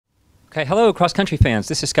Okay, hello cross-country fans.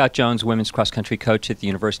 This is Scott Jones, women's cross-country coach at the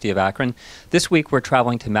University of Akron. This week we're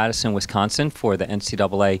traveling to Madison, Wisconsin for the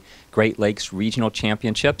NCAA Great Lakes Regional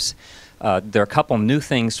Championships. There are a couple new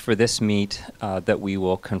things for this meet that we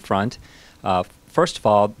will confront. First of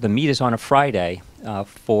all, the meet is on a Friday.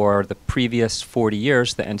 For the previous 40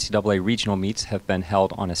 years, the NCAA regional meets have been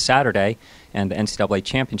held on a Saturday and the NCAA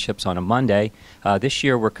championships on a Monday. This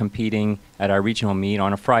year we're competing at our regional meet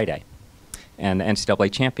on a Friday. And the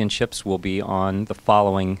NCAA championships will be on the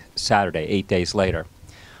following Saturday, 8 days later.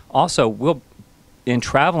 Also, in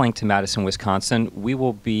traveling to Madison, Wisconsin, we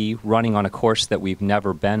will be running on a course that we've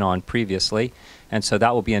never been on previously, and so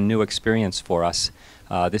that will be a new experience for us.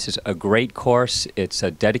 This is a great course. It's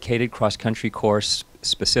a dedicated cross-country course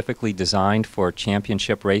specifically designed for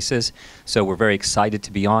championship races, so we're very excited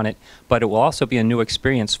to be on it, but it will also be a new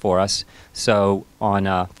experience for us. So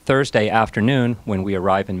on Thursday afternoon, when we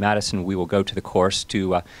arrive in Madison, we will go to the course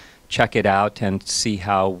to check it out and see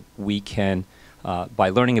how we can, by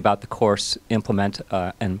learning about the course, implement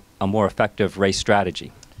a more effective race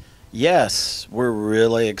strategy. Yes, we're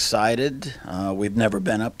really excited. We've never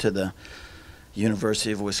been up to the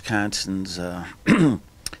University of Wisconsin's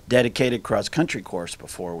dedicated cross-country course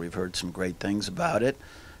before. We've heard some great things about it,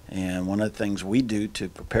 and one of the things we do to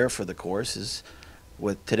prepare for the course is,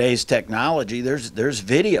 with today's technology, there's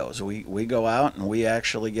videos. We go out and we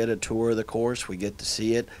actually get a tour of the course. We get to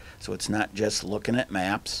see it, so it's not just looking at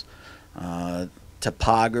maps,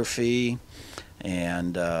 topography,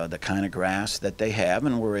 and the kind of grass that they have,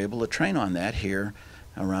 and we're able to train on that here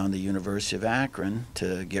around the University of Akron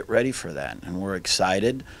to get ready for that, and we're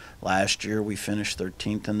excited. Last year we finished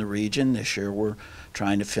 13th in the region. This year we're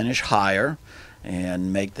trying to finish higher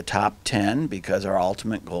and make the top 10, because our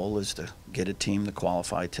ultimate goal is to get a team to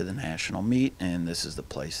qualify to the national meet, and this is the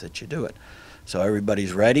place that you do it. So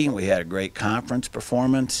everybody's ready. We had a great conference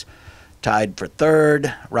performance, tied for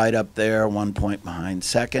third, right up there, 1 point behind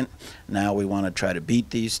second. Now we want to try to beat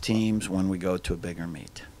these teams when we go to a bigger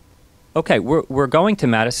meet. Okay, we're going to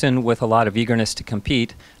Madison with a lot of eagerness to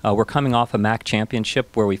compete. We're coming off a MAC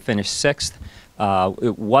championship where we finished 6th.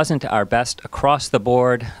 It wasn't our best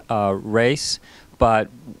across-the-board race, but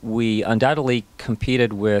we undoubtedly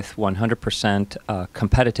competed with 100%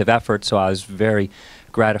 competitive effort, so I was very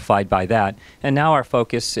gratified by that. And now our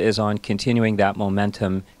focus is on continuing that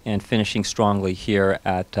momentum and finishing strongly here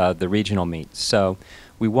at the regional meet. So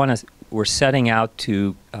we're setting out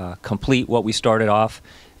to complete what we started off.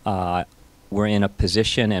 We're in a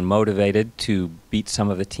position and motivated to beat some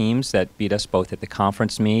of the teams that beat us both at the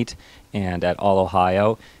conference meet and at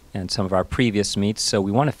All-Ohio and some of our previous meets. So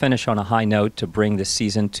we want to finish on a high note to bring this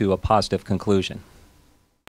season to a positive conclusion.